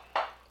 100%.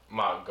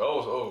 my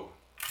goals,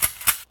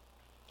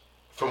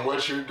 From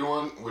what you're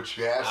doing, what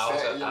you have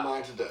set in your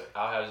mind today.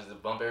 I'll have just to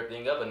bump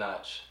everything up a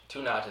notch.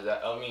 2 notches,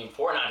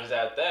 4 notches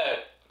at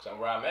that. Cause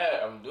where I'm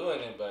at, I'm doing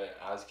it, but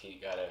I just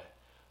gotta.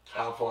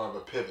 How far of a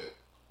pivot?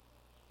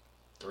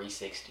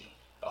 360.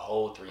 A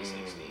whole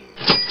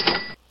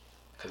 360.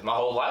 Cause my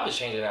whole life is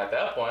changing at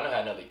that point. I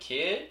had another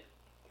kid.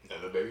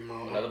 Another baby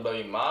mama. Another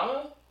baby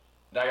mama.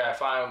 Then I gotta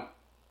find,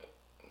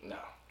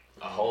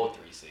 a whole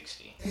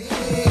 360.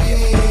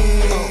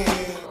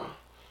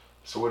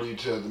 So what do you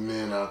tell the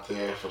men out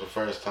there for the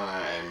first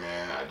time? Hey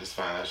man, I just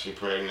found out she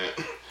pregnant.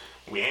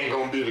 We ain't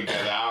gonna be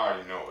together. I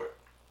already know it.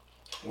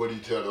 What do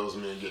you tell those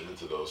men getting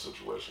into those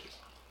situations?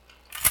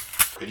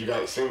 Cause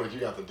it seems like you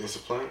got the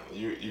discipline.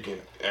 You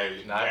can, hey,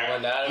 you can dap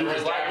a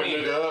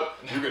nigga up.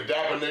 You can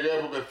dap a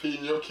nigga up and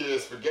feeding your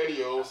kids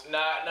SpaghettiOs.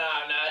 Not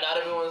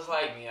everyone's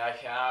like me. I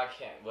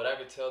can't. What I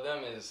could tell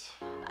them is,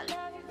 I don't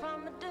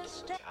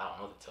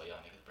know what to tell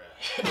y'all niggas, bro.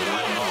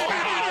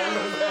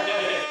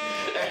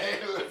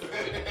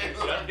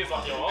 That's just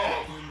on your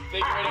own.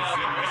 Figure it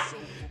out.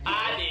 I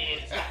did.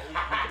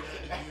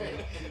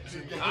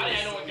 I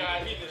didn't know what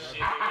got me this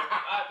shit. I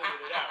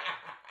figured it out.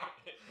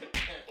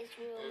 It's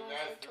real And life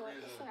that's the toy.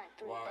 reason It's not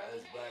three why, buddy.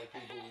 as black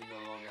people, we no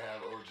longer have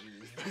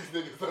OGs. These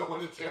niggas don't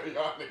want to tell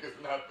y'all niggas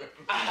nothing.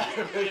 I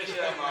figured this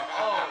shit on my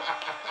own.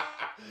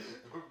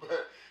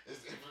 But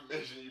it's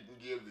information you can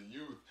give the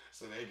youth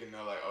so they can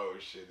know, like, oh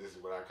shit, this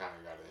is what I kind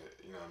of got to,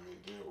 you know what I mean,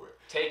 deal with.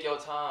 Take your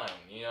time.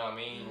 You know what I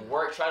mean?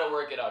 Try to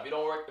work it out. If it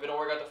don't work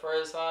out the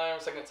first time,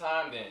 second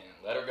time, then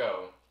let her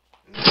go.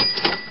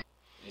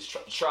 Just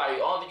try.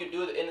 All you can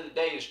do at the end of the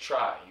day is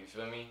try. You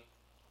feel me?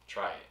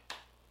 Try it.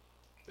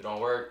 If it don't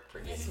work,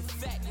 forget it.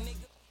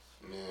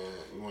 Man,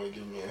 you want to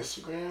give me an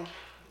Instagram?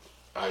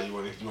 You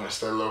want to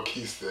start low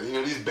key still? You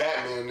know these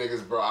Batman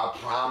niggas, bro. I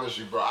promise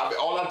you, bro.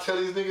 All I tell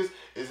these niggas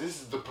is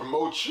this is to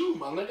promote you,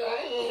 my nigga. I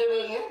ain't here to,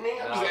 you know what I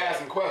mean? I'm just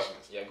asking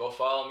questions. Yeah, go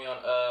follow me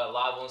on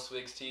Live on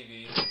Swigs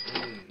TV.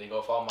 Then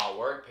go follow my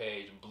work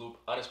page,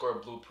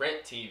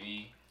 _Blueprint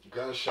TV.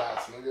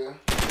 Gunshots, nigga.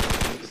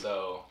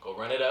 So go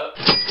run it up.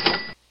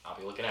 I'll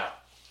be looking out.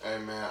 Hey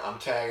man, I'm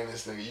tagging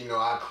this nigga. You know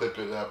I clip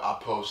it up. I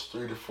post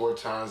 3 to 4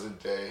 times a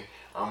day.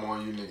 I'm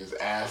on you niggas'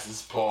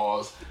 asses.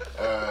 Pause.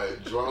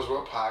 Jordon's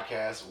World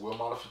Podcast, Will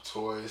Model for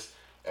Toys,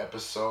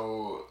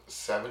 episode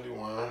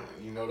 71.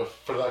 You know the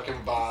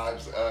fucking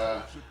vibes.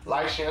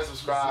 Like, share, and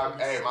subscribe.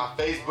 Hey, my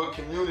Facebook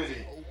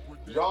community.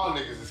 Y'all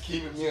niggas is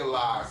keeping me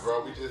alive,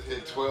 bro. We just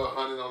hit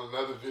 1,200 on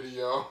another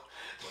video.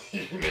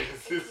 You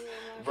niggas is,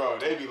 bro,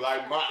 they be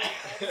like my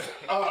ass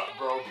up,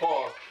 bro.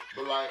 Pause.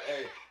 But like,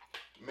 hey,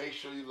 make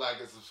sure you like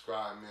and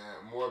subscribe,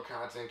 man. More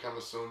content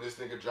coming soon. This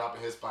nigga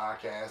dropping his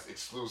podcast,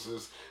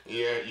 exclusives.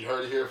 Yeah, you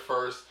heard it here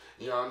first.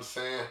 You know what I'm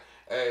saying?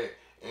 Hey,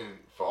 and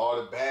for all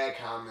the bad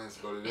comments,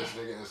 go to this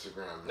nigga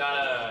Instagram.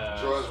 No.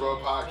 Jordon's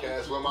World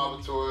Podcast, Will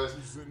Model Toys.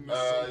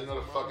 You know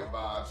the fucking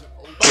vibes.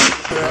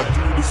 I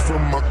do this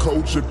from my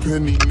culture,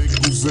 penny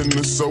nickels in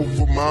the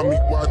sofa, mommy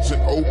watching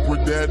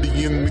Oprah,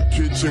 daddy in the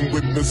kitchen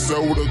with the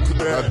soda.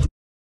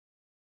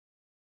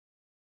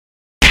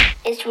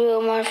 It's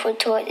real Martha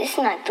Toy. It's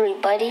not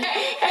 3, buddy.